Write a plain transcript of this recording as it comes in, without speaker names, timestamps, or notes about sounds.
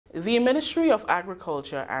The Ministry of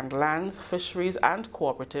Agriculture and Lands, Fisheries and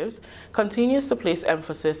Cooperatives continues to place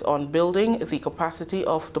emphasis on building the capacity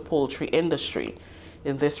of the poultry industry.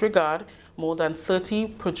 In this regard, more than 30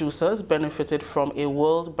 producers benefited from a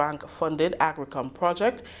World Bank-funded AgriCom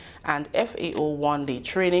project and FAO one-day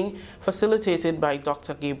training facilitated by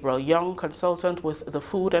Dr. Gabriel Young, consultant with the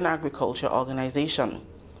Food and Agriculture Organization.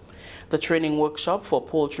 The training workshop for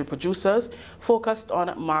poultry producers focused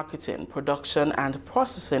on marketing, production and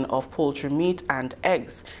processing of poultry meat and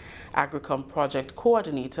eggs. AgriCom project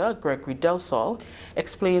coordinator Gregory Del Sol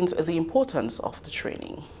explains the importance of the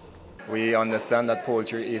training. We understand that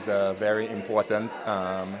poultry is a very important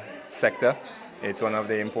sector. It's one of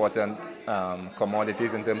the important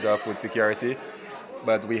commodities in terms of food security,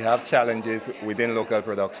 but we have challenges within local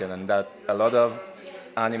production, and that a lot of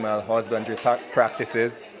animal husbandry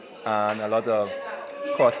practices and a lot of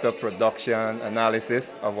cost of production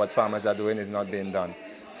analysis of what farmers are doing is not being done.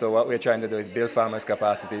 So what we're trying to do is build farmers'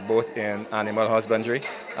 capacity both in animal husbandry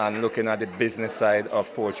and looking at the business side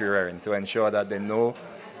of poultry rearing to ensure that they know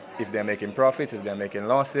if they're making profits, if they're making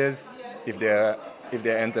losses, if their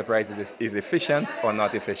enterprise is efficient or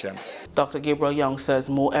not efficient. Dr. Gabriel Young says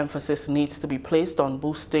more emphasis needs to be placed on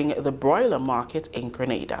boosting the broiler market in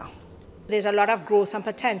Grenada. There's a lot of growth and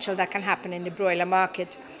potential that can happen in the broiler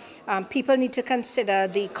market. People need to consider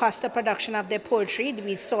the cost of production of their poultry.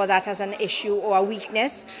 We saw that as an issue or a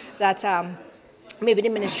weakness that maybe the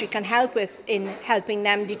ministry can help with in helping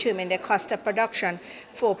them determine their cost of production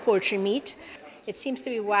for poultry meat. It seems to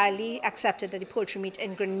be widely accepted that the poultry meat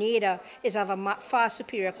in Grenada is of a far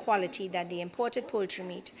superior quality than the imported poultry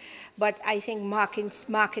meat. But I think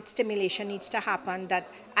market stimulation needs to happen,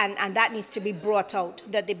 and that needs to be brought out,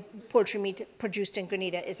 that the poultry meat produced in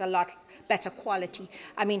Grenada is a lot better quality.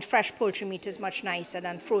 I mean, fresh poultry meat is much nicer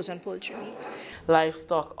than frozen poultry meat.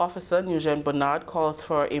 Livestock Officer Eugene Bernard calls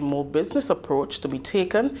for a more business approach to be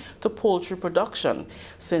taken to poultry production,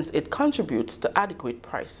 since it contributes to adequate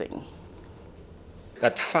pricing.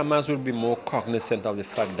 That farmers will be more cognizant of the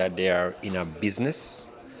fact that they are in a business.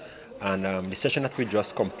 And the session that we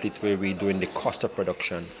just complete where we're doing the cost of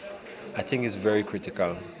production, I think is very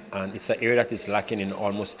critical. And it's an area that is lacking in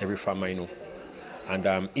almost every farm I know.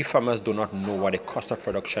 And if farmers do not know what the cost of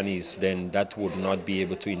production is, then that would not be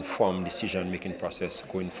able to inform decision-making process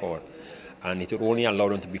going forward. And it will only allow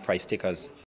them to be price takers.